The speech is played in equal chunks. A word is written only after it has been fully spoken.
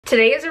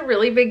Today is a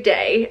really big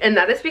day, and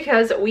that is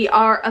because we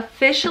are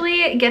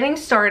officially getting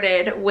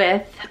started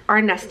with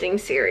our nesting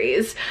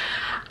series.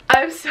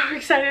 I'm so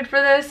excited for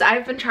this.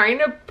 I've been trying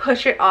to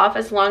push it off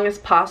as long as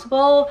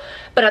possible,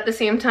 but at the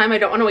same time I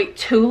don't want to wait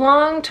too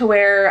long to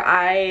where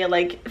I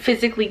like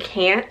physically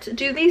can't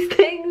do these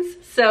things.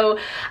 So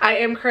I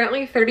am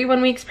currently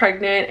 31 weeks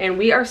pregnant and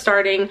we are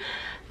starting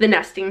the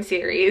nesting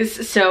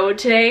series. So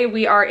today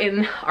we are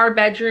in our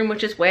bedroom,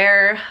 which is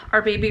where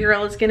our baby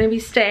girl is going to be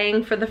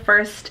staying for the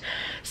first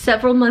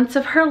several months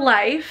of her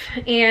life,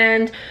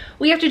 and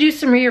we have to do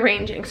some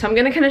rearranging. So I'm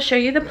going to kind of show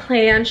you the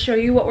plan, show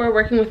you what we're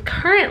working with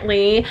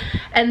currently,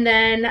 and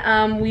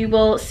then we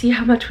will see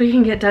how much we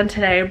can get done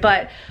today.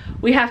 But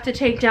we have to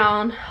take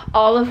down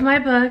all of my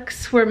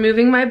books. We're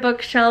moving my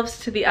bookshelves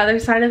to the other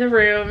side of the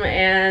room,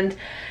 and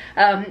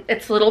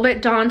it's a little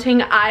bit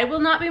daunting. I will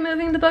not be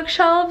moving the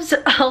bookshelves.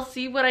 I'll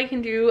see what I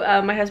can do.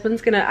 My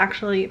husband's gonna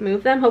actually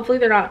move them. Hopefully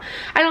they're not,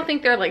 I don't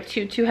think they're like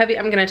too heavy.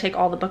 I'm gonna take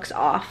all the books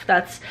off.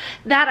 That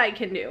I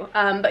can do.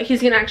 But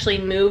he's gonna actually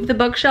move the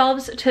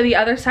bookshelves to the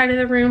other side of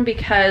the room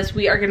because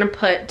we are gonna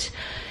put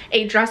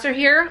a dresser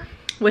here,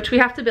 which we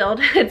have to build.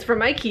 It's from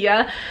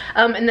IKEA.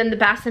 And then the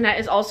bassinet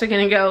is also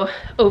gonna go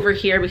over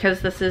here because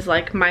this is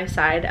like my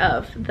side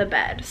of the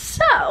bed.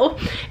 So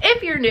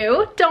if you're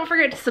new, don't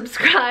forget to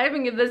subscribe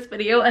and give this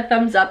video a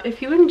thumbs up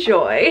if you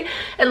enjoy.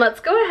 And let's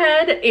go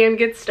ahead and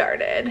get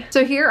started.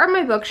 So here are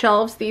my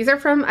bookshelves. These are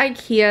from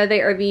IKEA.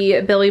 They are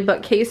the Billy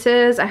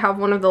bookcases. I have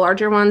one of the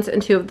larger ones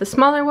and two of the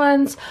smaller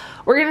ones.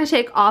 We're gonna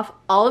take off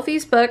all of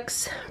these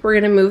books. We're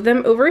gonna move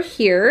them over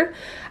here.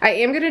 I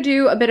am gonna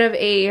do a bit of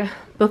a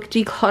book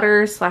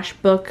declutter slash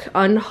book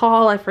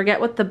unhaul. I forget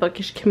what the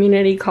bookish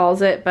community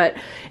calls it, but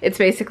it's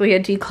basically a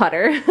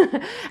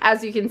declutter.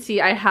 As you can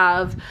see, I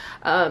have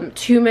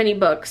too many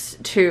books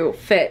to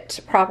fit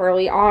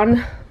properly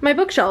on my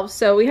bookshelves,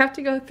 so we have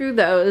to go through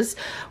those.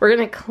 We're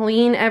gonna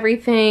clean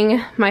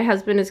everything. My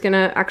husband is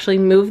gonna actually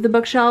move the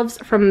bookshelves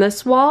from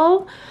this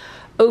wall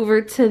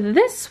over to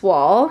this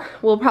wall.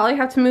 We'll probably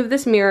have to move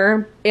this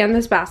mirror and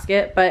this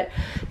basket, but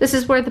this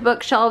is where the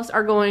bookshelves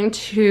are going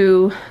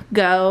to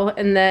go.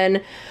 And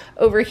then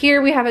over here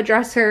we have a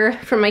dresser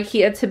from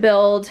IKEA to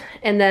build,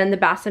 and then the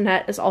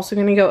bassinet is also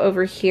going to go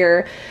over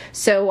here.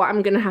 So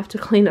I'm gonna have to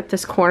clean up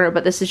this corner,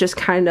 but this is just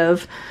kind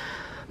of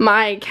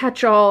my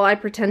catch-all, I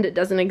pretend it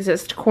doesn't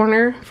exist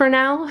corner for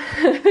now.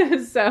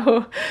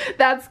 So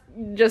that's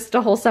just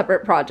a whole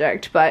separate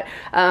project, but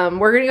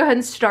we're gonna go ahead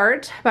and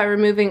start by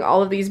removing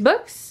all of these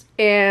books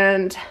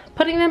and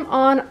putting them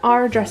on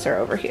our dresser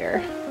over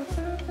here.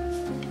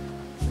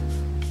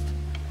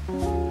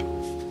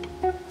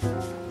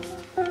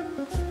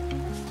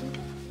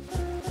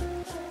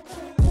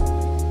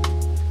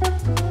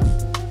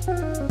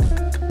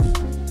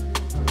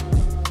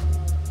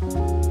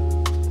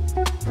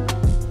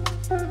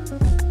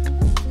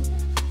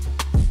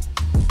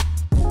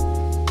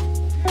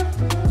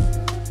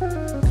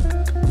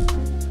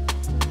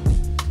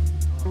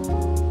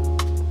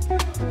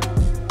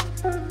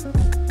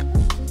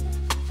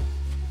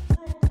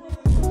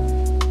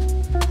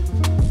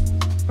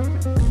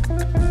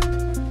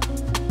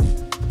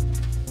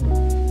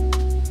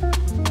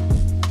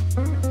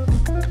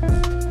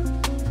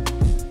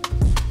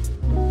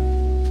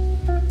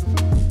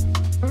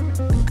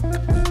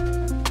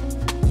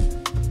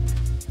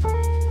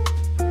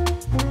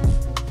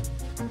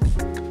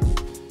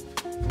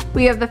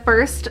 We have the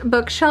first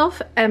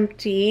bookshelf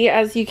empty,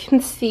 as you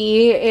can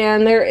see,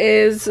 and there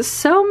is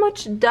so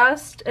much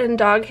dust and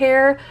dog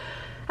hair.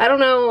 I don't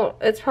know,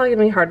 it's probably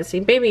gonna be hard to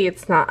see. Maybe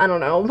it's not, I don't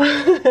know.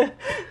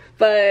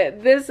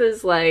 But this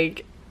is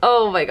like,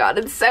 oh my god,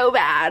 it's so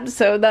bad.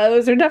 So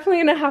those are definitely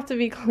gonna have to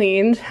be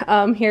cleaned.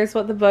 Here's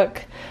what the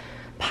book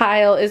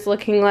pile is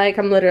looking like.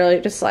 I'm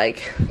literally just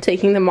like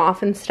taking them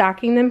off and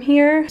stacking them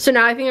here. So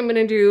now I think I'm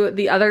gonna do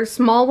the other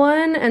small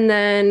one, and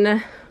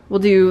then we'll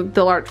do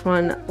the large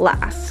one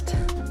last.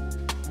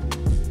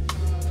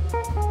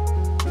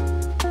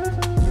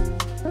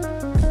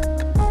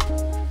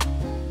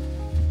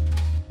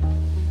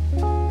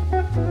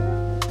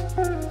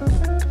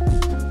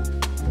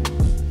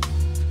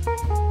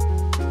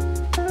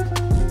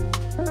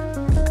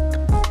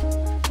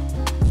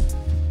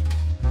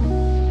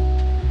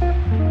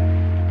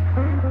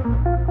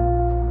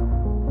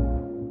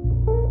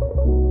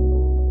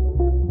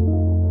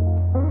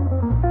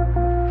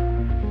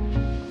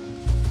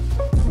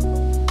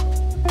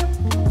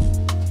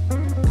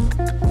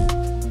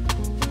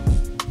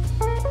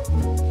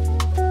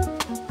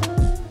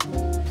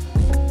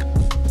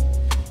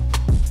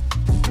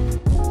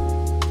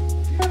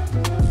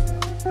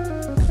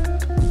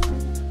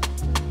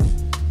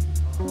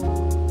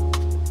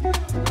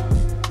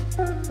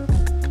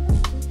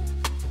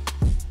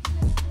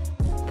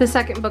 The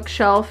second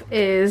bookshelf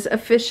is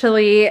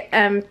officially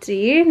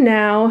empty.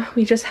 Now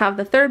we just have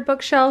the third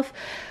bookshelf.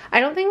 I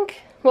don't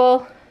think,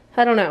 well,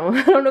 I don't know.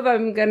 I don't know if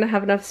I'm gonna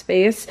have enough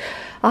space.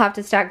 I'll have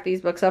to stack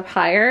these books up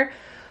higher,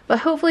 but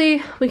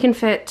hopefully we can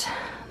fit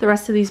the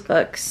rest of these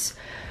books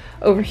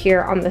over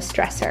here on this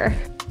dresser.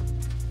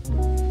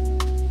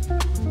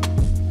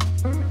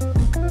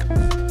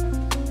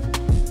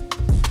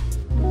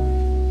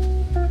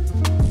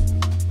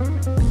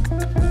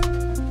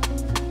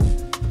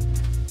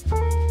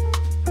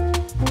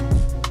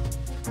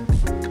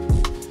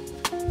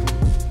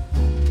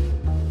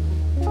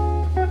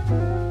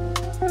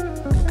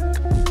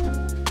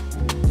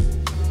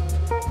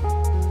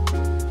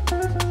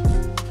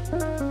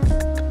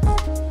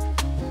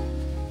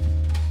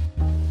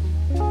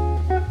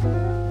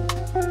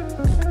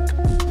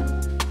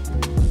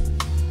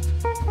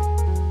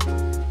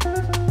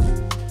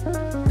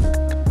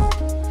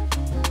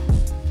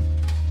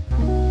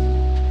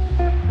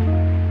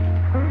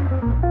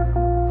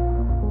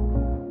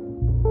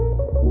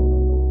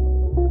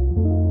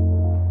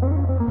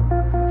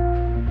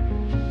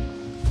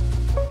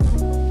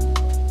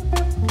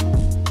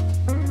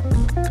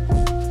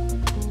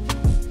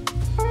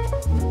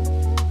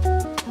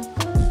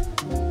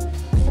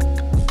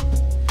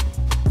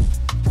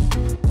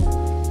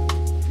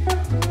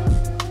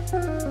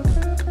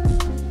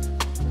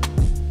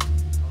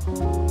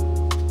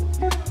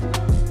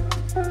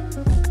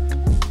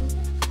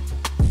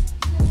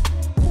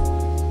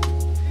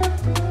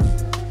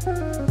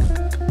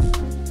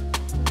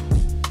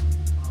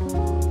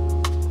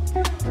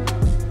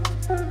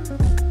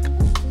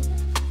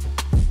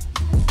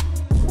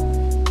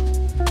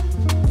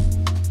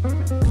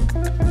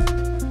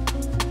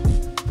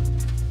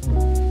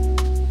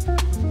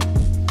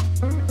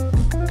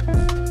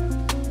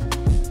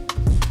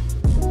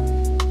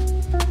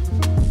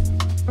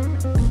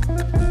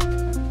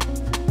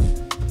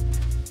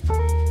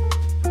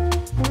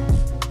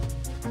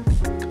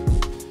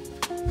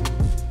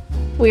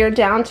 We are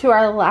down to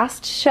our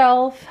last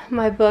shelf.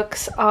 My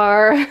books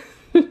are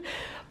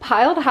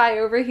piled high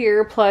over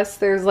here, plus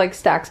there's like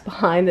stacks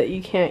behind that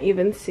you can't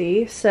even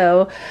see.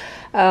 So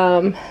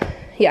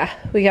yeah,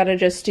 we gotta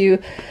just do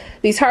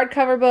these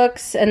hardcover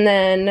books, and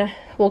then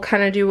we'll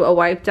kind of do a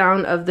wipe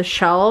down of the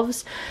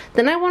shelves.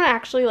 Then I want to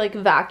actually like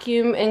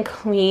vacuum and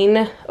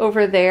clean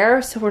over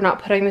there, so we're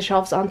not putting the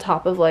shelves on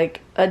top of like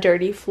a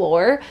dirty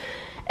floor.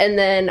 And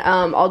then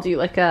I'll do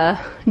like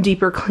a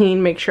deeper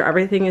clean, make sure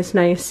everything is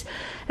nice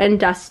and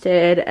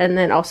dusted, and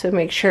then also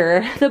make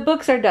sure the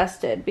books are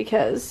dusted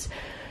because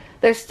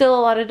there's still a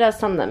lot of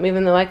dust on them,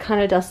 even though I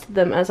kind of dusted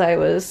them as I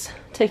was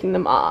taking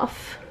them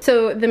off.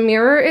 So the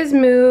mirror is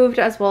moved,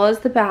 as well as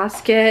the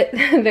basket.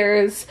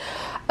 There's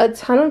a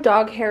ton of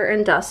dog hair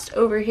and dust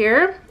over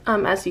here.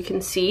 As you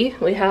can see,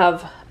 we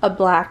have a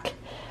black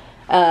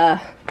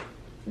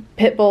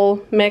pit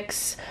bull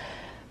mixed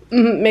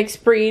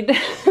breed.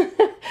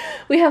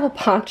 We have a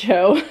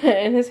poncho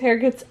and his hair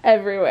gets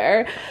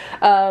everywhere.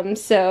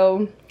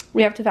 So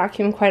we have to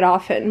vacuum quite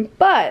often,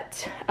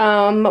 but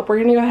we're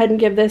gonna go ahead and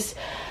give this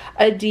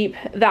a deep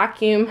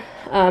vacuum.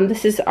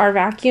 This is our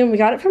vacuum. We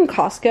got it from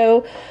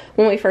Costco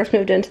when we first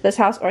moved into this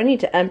house. Oh, I need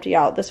to empty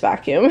out this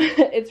vacuum.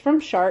 It's from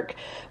Shark.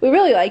 We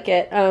really like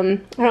it. I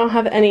don't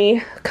have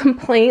any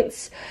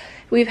complaints.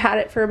 We've had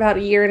it for about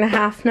 1.5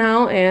 years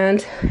now,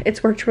 and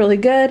it's worked really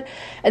good.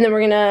 And then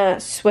we're gonna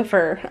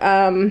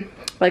Swiffer,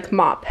 like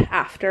mop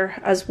after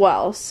as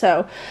well.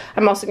 So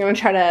I'm also gonna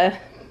try to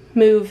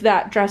move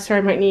that dresser.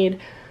 I might need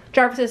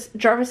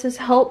Jarvis's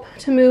help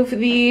to move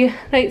the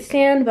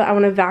nightstand, but I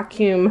want to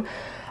vacuum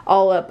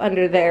all up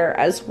under there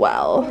as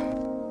well.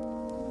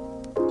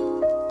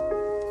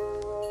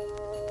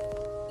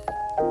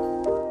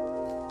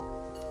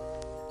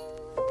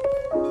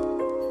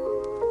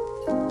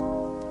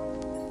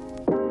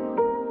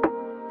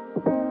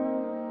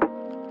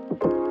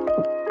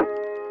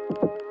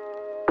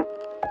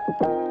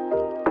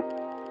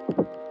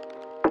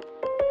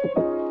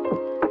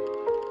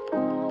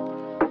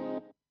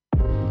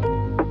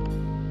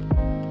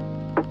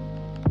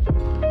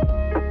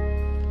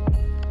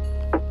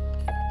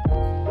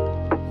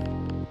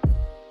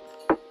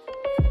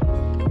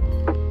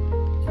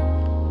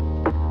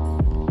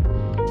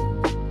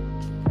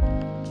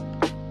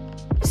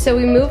 So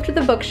we moved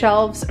the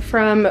bookshelves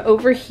from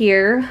over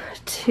here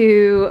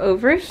to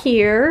over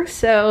here.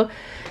 So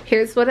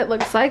here's what it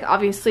looks like.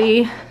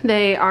 Obviously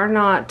they are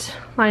not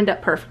lined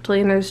up perfectly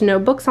and there's no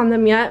books on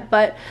them yet,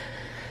 but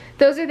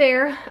those are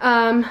there.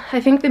 I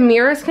think the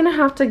mirror is gonna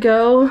have to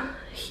go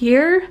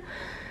here.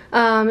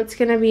 It's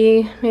gonna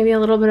be maybe a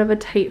little bit of a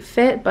tight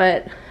fit,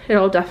 but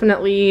it'll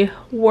definitely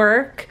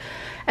work.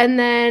 And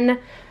then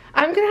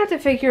I'm gonna have to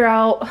figure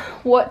out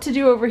what to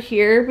do over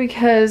here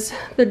because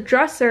the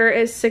dresser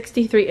is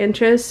 63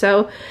 inches,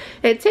 so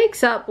it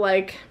takes up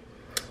like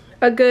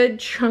a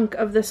good chunk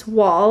of this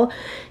wall.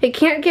 It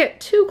can't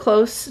get too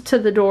close to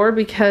the door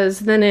because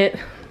then it,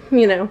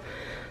 you know,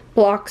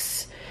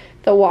 blocks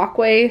the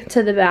walkway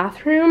to the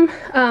bathroom.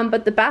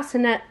 But the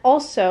bassinet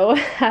also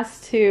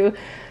has to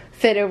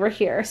fit over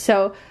here.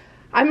 So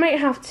I might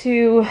have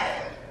to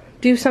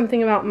do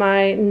something about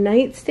my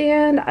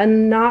nightstand.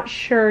 I'm not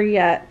sure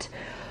yet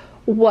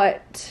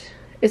what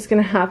is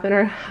going to happen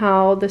or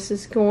how this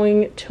is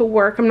going to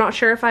work. I'm not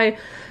sure if I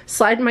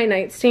slide my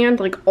nightstand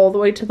like all the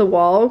way to the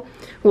wall,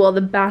 will the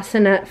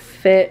bassinet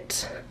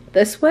fit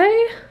this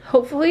way?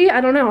 Hopefully.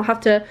 I don't know. I'll have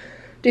to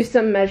do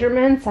some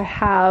measurements. I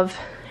have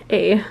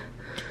an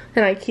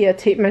IKEA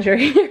tape measure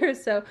here,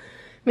 so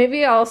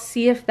maybe I'll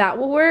see if that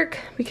will work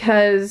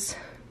because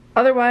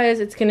otherwise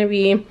it's going to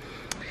be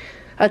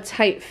a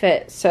tight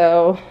fit.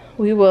 So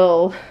we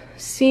will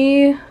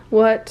see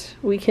what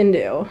we can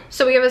do.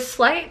 So we have a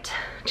slight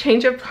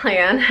change of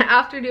plan.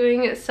 After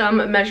doing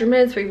some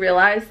measurements, we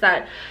realized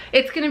that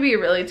it's gonna be a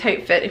really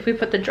tight fit if we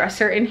put the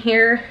dresser in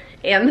here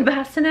and the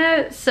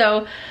bassinet.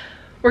 So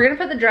we're gonna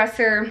put the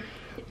dresser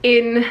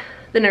in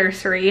the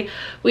nursery.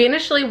 We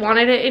initially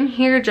wanted it in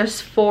here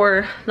just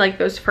for like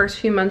those first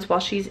few months while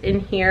she's in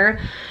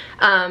here,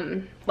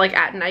 like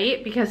at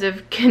night because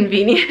of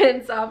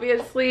convenience,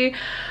 obviously.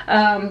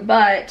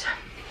 But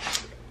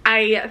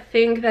I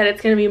think that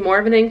it's gonna be more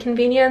of an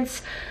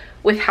inconvenience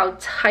with how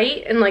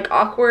tight and like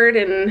awkward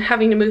and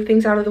having to move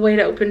things out of the way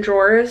to open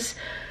drawers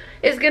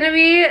is gonna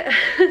be.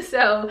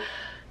 So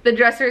the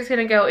dresser is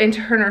gonna go into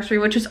her nursery,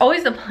 which is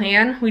always the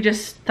plan. We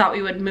just thought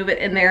we would move it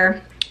in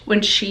there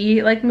when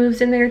she like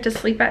moves in there to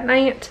sleep at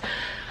night.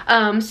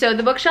 So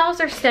the bookshelves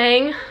are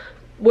staying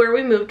where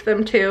we moved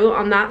them to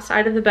on that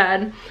side of the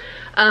bed.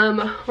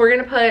 We're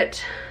gonna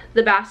put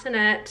the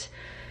bassinet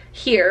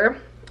here,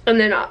 and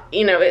then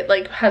you know, it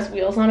like has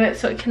wheels on it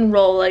so it can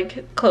roll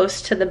like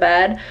close to the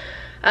bed.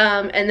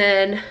 And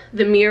then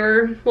the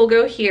mirror will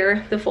go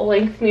here, the full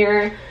length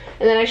mirror,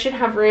 and then I should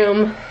have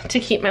room to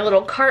keep my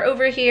little cart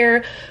over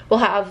here.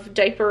 We'll have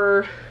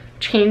diaper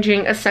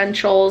changing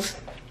essentials.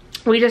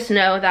 We just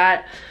know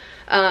that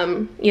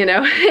you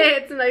know,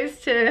 it's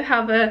nice to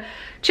have a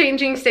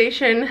changing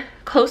station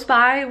close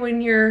by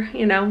when you're,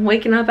 you know,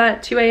 waking up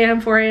at 2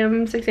 a.m., 4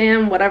 a.m., 6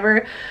 a.m.,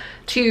 whatever,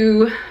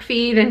 to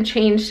feed and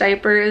change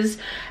diapers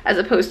as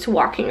opposed to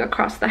walking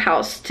across the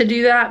house to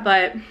do that,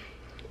 but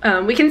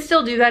we can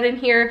still do that in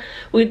here.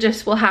 We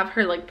just will have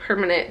her like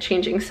permanent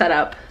changing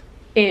setup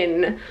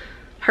in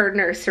her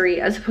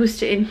nursery as opposed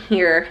to in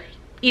here,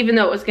 even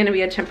though it was going to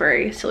be a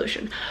temporary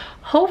solution.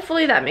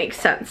 Hopefully that makes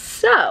sense.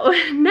 So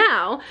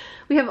now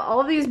we have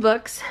all of these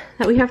books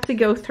that we have to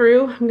go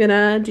through. I'm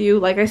gonna do,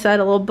 like I said,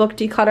 a little book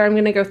declutter. I'm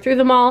gonna go through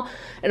them all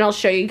and I'll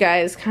show you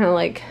guys kind of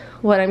like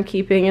what I'm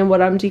keeping and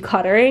what I'm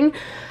decluttering.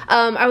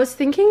 I was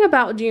thinking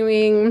about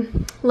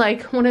doing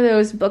like one of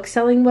those book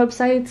selling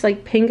websites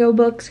like Pingo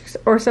Books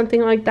or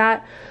something like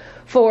that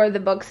for the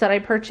books that I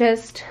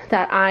purchased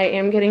that I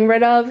am getting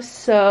rid of.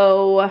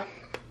 So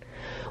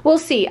we'll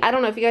see. I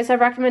don't know if you guys have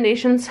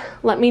recommendations,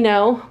 let me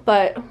know.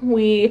 But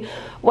we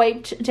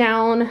wiped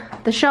down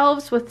the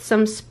shelves with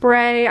some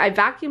spray. I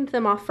vacuumed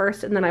them off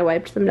first and then I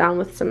wiped them down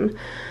with some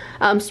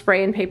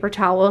spray and paper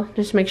towel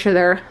just to make sure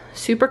they're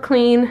super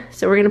clean.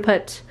 So we're gonna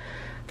put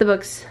the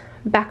books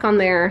back on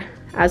there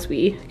as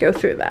we go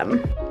through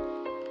them.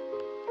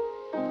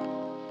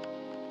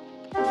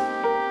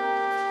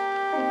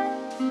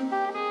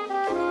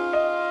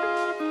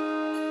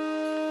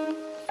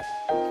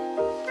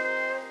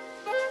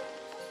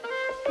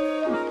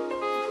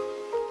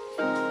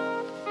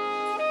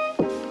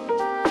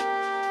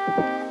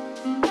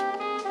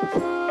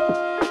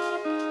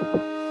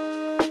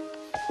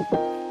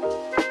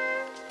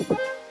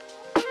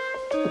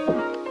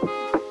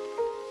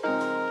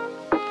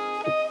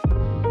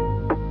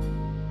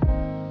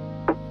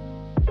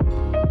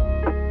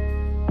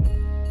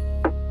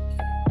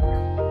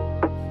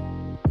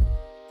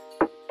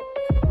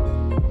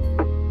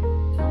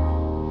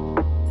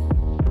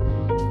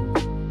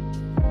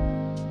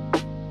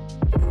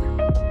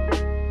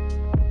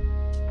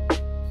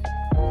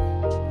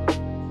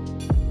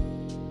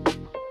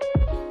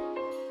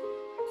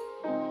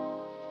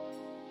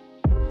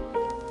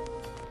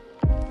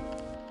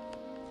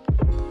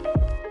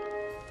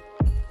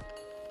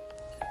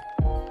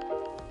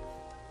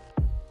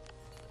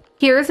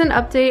 Here's an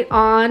update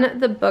on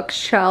the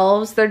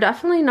bookshelves. They're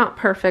definitely not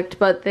perfect,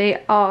 but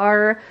they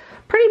are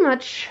pretty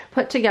much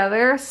put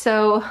together.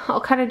 So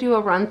I'll kind of do a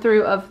run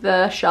through of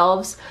the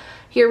shelves.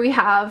 Here we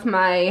have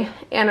my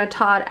Anna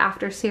Todd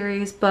After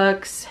Series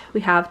books. We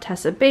have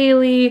Tessa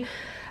Bailey,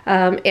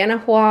 Anna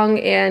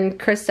Huang and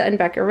Krista and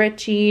Becca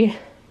Ritchie,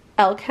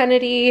 Elle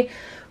Kennedy.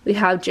 We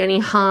have Jenny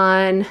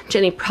Han,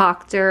 Jenny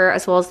Proctor,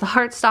 as well as the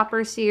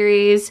Heartstopper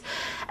series.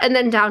 And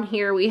then down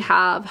here we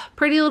have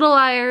Pretty Little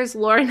Liars,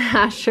 Lauren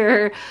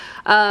Asher,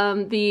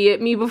 the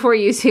Me Before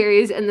You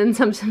series, and then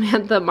some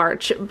Samantha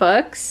March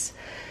books.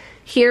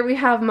 Here we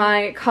have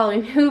my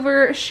Colleen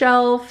Hoover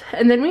shelf,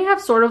 and then we have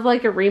sort of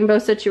like a rainbow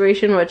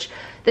situation, which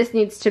this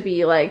needs to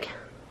be like,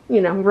 you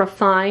know,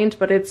 refined,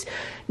 but it's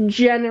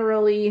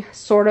generally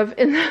sort of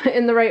in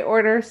the right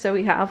order. So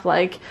we have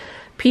like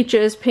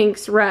peaches,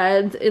 pinks,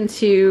 reds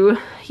into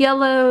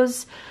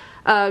yellows,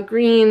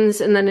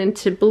 greens, and then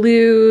into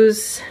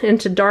blues,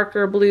 into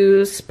darker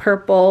blues,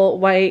 purple,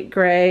 white,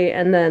 gray,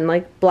 and then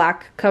like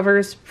black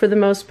covers for the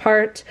most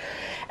part.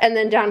 And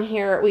then down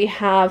here we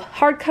have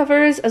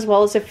hardcovers as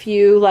well as a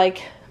few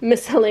like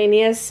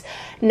miscellaneous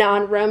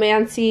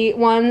non-romancy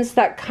ones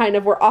that kind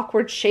of were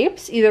awkward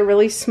shapes, either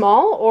really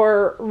small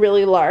or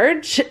really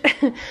large.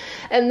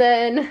 And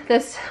then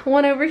this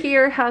one over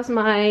here has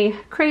my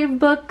Crave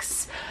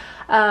books.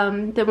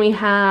 Then we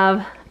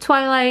have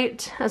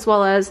Twilight, as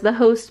well as The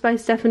Host by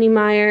Stephanie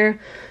Meyer.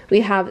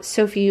 We have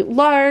Sophie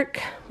Lark.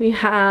 We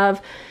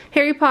have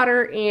Harry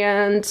Potter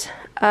and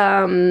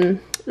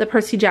the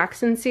Percy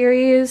Jackson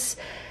series.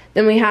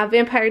 Then we have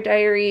Vampire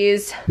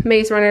Diaries,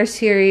 Maze Runner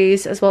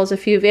series, as well as a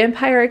few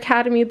Vampire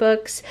Academy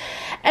books.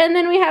 And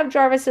then we have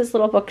Jarvis's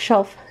little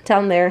bookshelf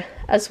down there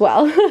as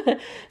well.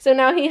 So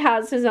now he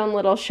has his own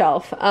little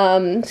shelf.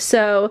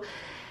 So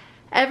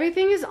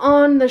everything is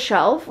on the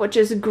shelf, which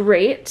is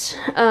great.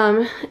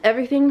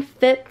 Everything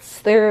fits.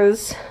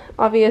 There's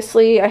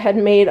obviously, I had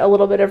made a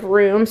little bit of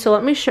room. So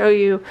let me show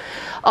you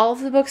all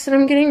of the books that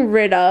I'm getting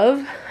rid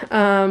of.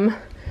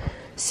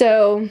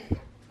 So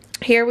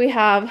here we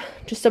have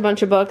just a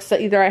bunch of books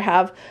that either I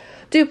have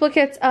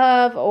duplicates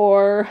of,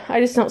 or I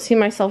just don't see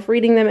myself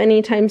reading them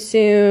anytime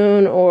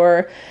soon,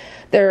 or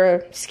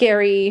they're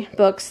scary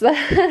books that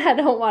I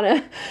don't want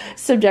to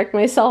subject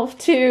myself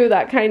to,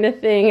 that kind of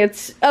thing.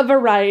 It's a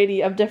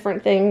variety of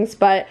different things,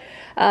 but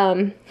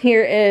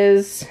here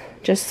is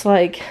just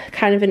like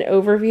kind of an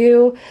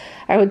overview.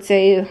 I would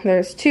say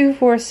there's 2,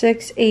 4,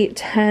 6, 8,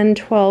 10,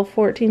 12,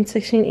 14,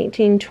 16,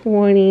 18,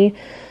 20,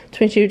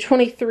 22,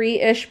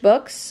 23-ish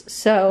books.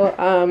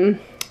 So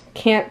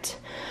can't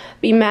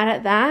be mad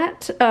at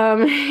that.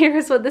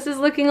 Here's what this is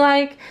looking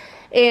like.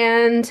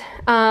 And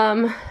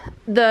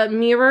the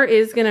mirror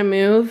is gonna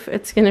move.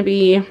 It's gonna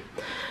be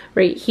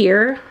right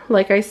here,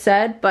 like I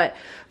said, but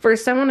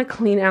first I want to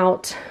clean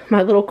out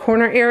my little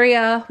corner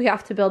area. We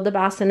have to build the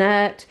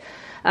bassinet,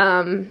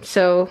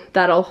 so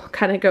that'll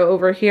kind of go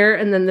over here,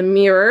 and then the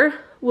mirror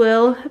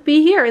will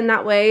be here, and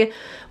that way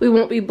we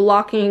won't be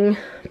blocking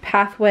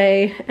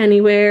pathway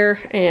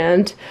anywhere,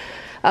 and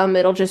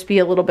it'll just be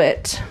a little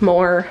bit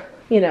more,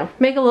 you know,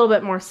 make a little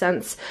bit more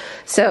sense.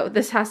 So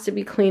this has to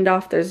be cleaned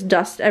off. There's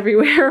dust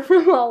everywhere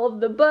from all of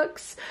the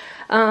books.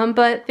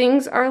 But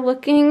things are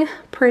looking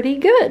pretty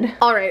good.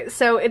 All right,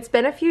 so it's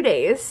been a few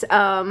days.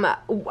 I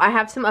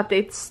have some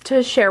updates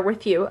to share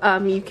with you.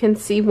 You can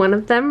see one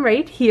of them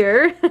right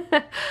here.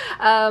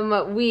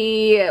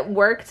 We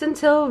worked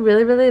until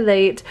really, really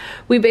late.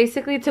 We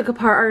basically took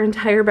apart our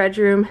entire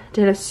bedroom,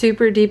 did a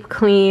super deep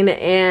clean,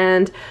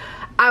 and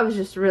I was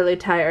just really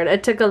tired.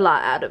 It took a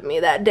lot out of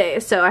me that day,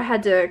 so I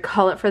had to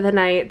call it for the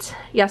night.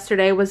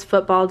 Yesterday was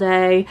football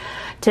day.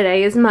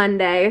 Today is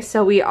Monday,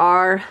 so we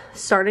are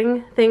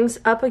starting things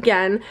up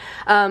again.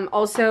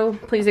 Also,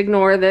 please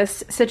ignore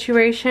this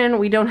situation.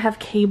 We don't have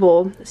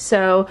cable,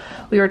 so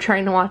we were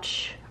trying to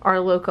watch our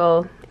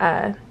local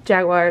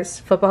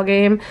Jaguars football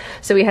game,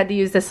 so we had to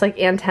use this like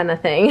antenna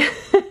thing.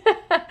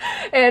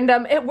 And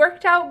it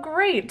worked out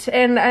great,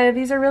 and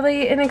these are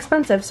really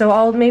inexpensive, so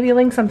I'll maybe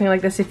link something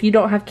like this if you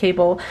don't have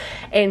cable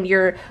and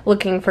you're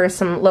looking for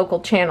some local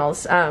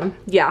channels.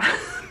 Yeah.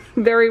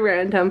 Very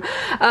random.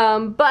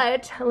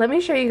 But let me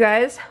show you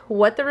guys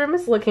what the room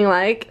is looking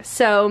like.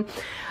 So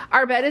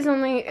our bed is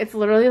it's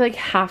literally like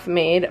half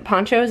made.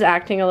 Poncho is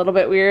acting a little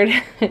bit weird.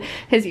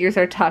 His ears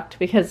are tucked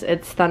because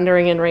it's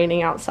thundering and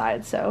raining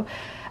outside, so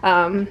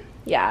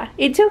yeah,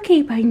 it's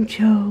okay,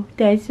 Poncho.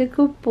 That's a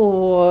good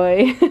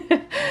boy.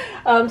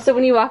 So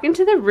when you walk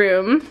into the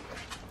room,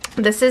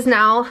 this is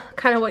now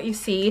kind of what you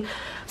see.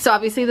 So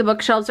obviously the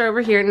bookshelves are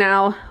over here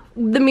now.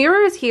 The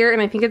mirror is here,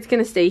 and I think it's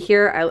gonna stay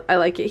here. I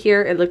like it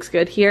here. It looks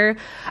good here.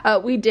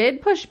 We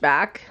did push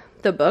back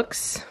the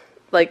books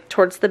like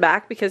towards the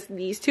back because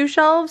these two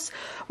shelves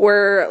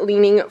were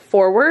leaning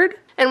forward,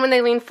 and when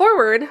they lean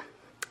forward,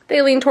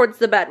 they lean towards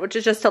the bed, which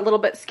is just a little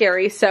bit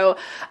scary. So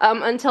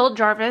until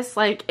Jarvis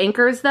like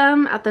anchors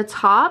them at the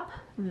top,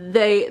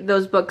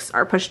 those books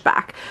are pushed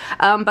back.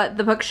 But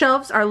the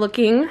bookshelves are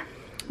looking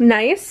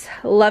nice.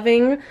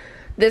 Loving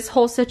this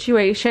whole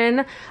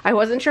situation. I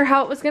wasn't sure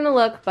how it was gonna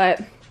look,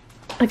 but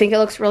I think it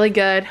looks really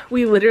good.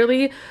 We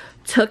literally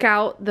took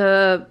out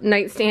the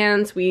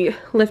nightstands, we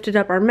lifted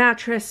up our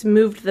mattress,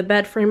 moved the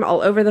bed frame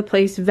all over the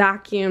place,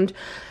 vacuumed.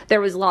 There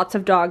was lots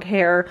of dog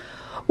hair.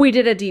 We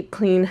did a deep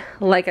clean,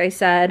 like I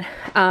said.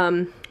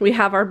 We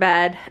have our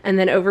bed, and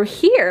then over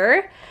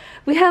here,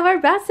 we have our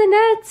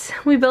bassinet.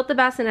 We built the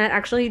bassinet.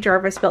 Actually,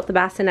 Jarvis built the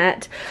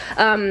bassinet.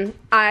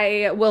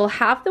 I will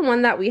have the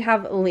one that we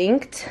have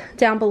linked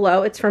down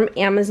below. It's from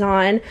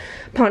Amazon.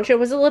 Poncho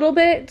was a little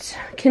bit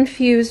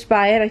confused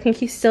by it. I think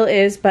he still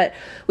is, but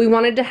we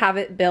wanted to have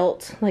it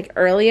built like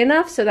early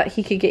enough so that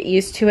he could get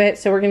used to it.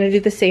 So we're gonna do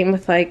the same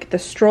with like the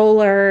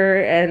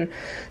stroller and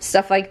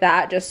stuff like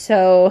that, just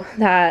so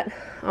that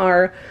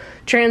our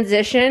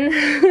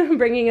transition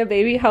bringing a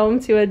baby home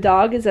to a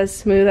dog is as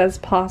smooth as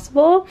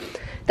possible.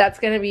 That's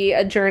going to be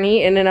a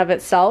journey in and of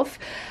itself.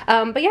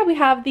 But yeah, we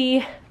have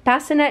the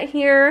bassinet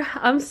here.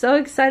 I'm so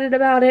excited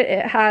about it.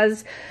 It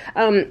has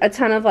a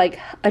ton of like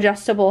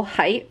adjustable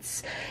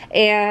heights,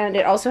 and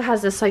it also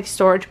has this like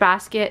storage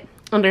basket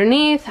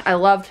underneath. I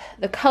loved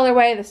the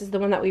colorway. This is the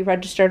one that we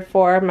registered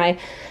for. My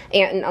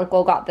aunt and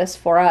uncle got this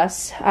for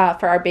us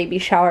for our baby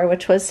shower,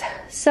 which was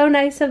so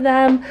nice of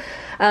them.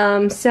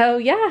 So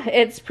yeah,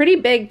 it's pretty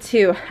big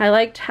too. I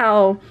liked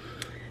how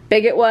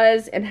big it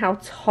was and how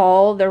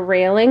tall the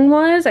railing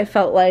was. I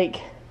felt like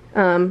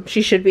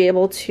she should be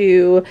able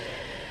to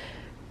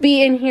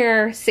be in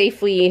here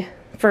safely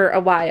for a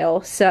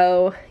while.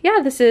 So yeah,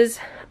 this is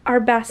our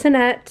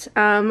bassinet.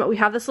 We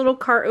have this little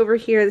cart over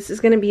here. This is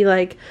going to be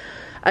like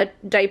a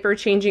diaper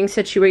changing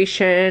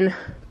situation,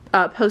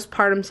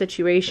 postpartum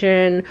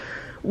situation,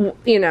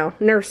 you know,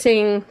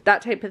 nursing,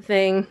 that type of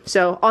thing.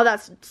 So all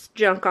that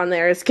junk on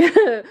there is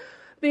gonna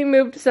be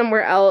moved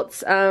somewhere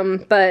else.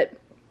 But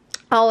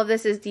all of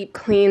this is deep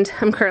cleaned.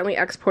 I'm currently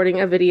exporting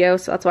a video,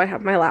 so that's why I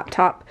have my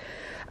laptop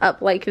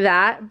up like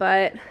that.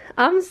 But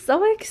I'm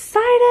so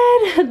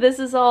excited. This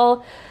is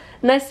all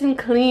nice and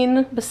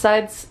clean,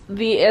 besides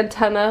the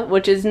antenna,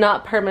 which is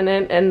not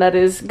permanent, and that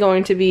is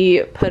going to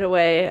be put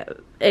away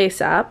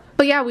ASAP.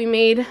 But yeah, we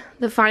made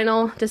the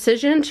final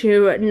decision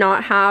to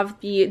not have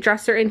the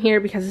dresser in here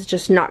because it's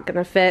just not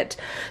gonna fit.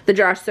 The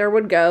dresser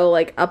would go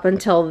like up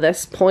until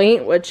this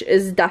point, which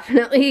is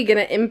definitely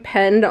gonna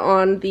impede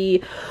on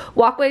the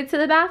walkway to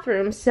the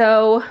bathroom.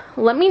 So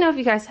let me know if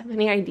you guys have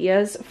any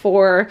ideas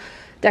for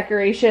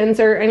decorations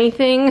or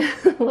anything.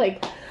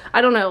 Like,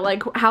 I don't know,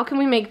 like how can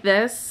we make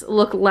this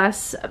look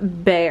less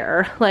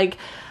bare? Like,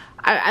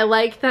 I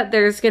like that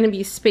there's gonna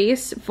be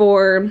space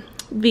for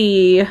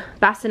the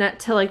bassinet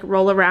to like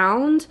roll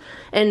around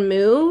and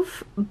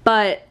move,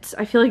 but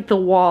I feel like the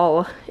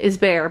wall is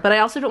bare. But I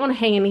also don't want to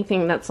hang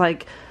anything that's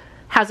like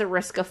has a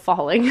risk of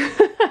falling.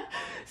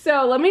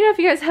 So let me know if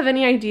you guys have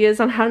any ideas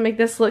on how to make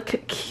this look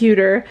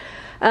cuter.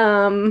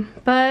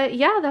 But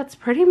yeah, that's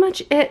pretty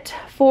much it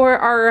for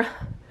our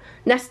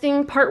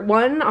nesting part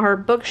 1, our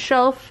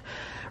bookshelf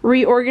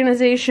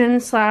reorganization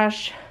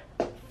slash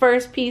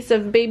first piece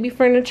of baby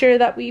furniture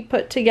that we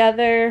put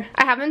together.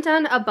 I haven't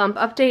done a bump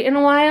update in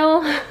a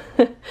while,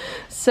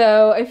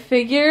 so I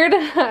figured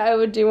I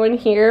would do one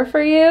here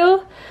for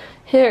you.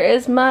 Here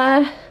is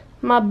my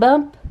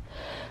bump,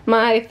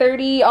 my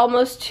 30,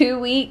 almost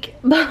 2-week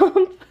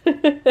bump.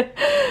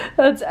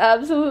 That's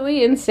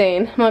absolutely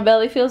insane. My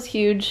belly feels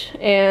huge,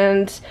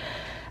 and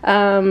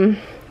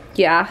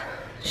yeah,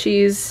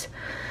 she's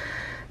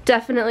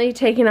definitely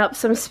taking up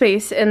some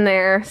space in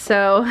there.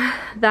 So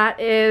that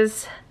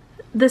is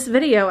this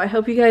video. I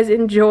hope you guys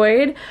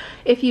enjoyed.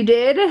 If you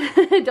did,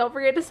 don't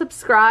forget to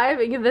subscribe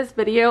and give this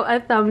video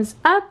a thumbs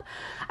up.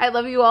 I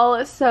love you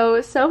all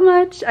so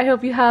much. I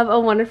hope you have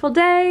a wonderful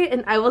day,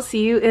 and I will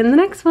see you in the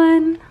next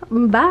one.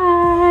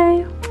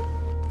 Bye.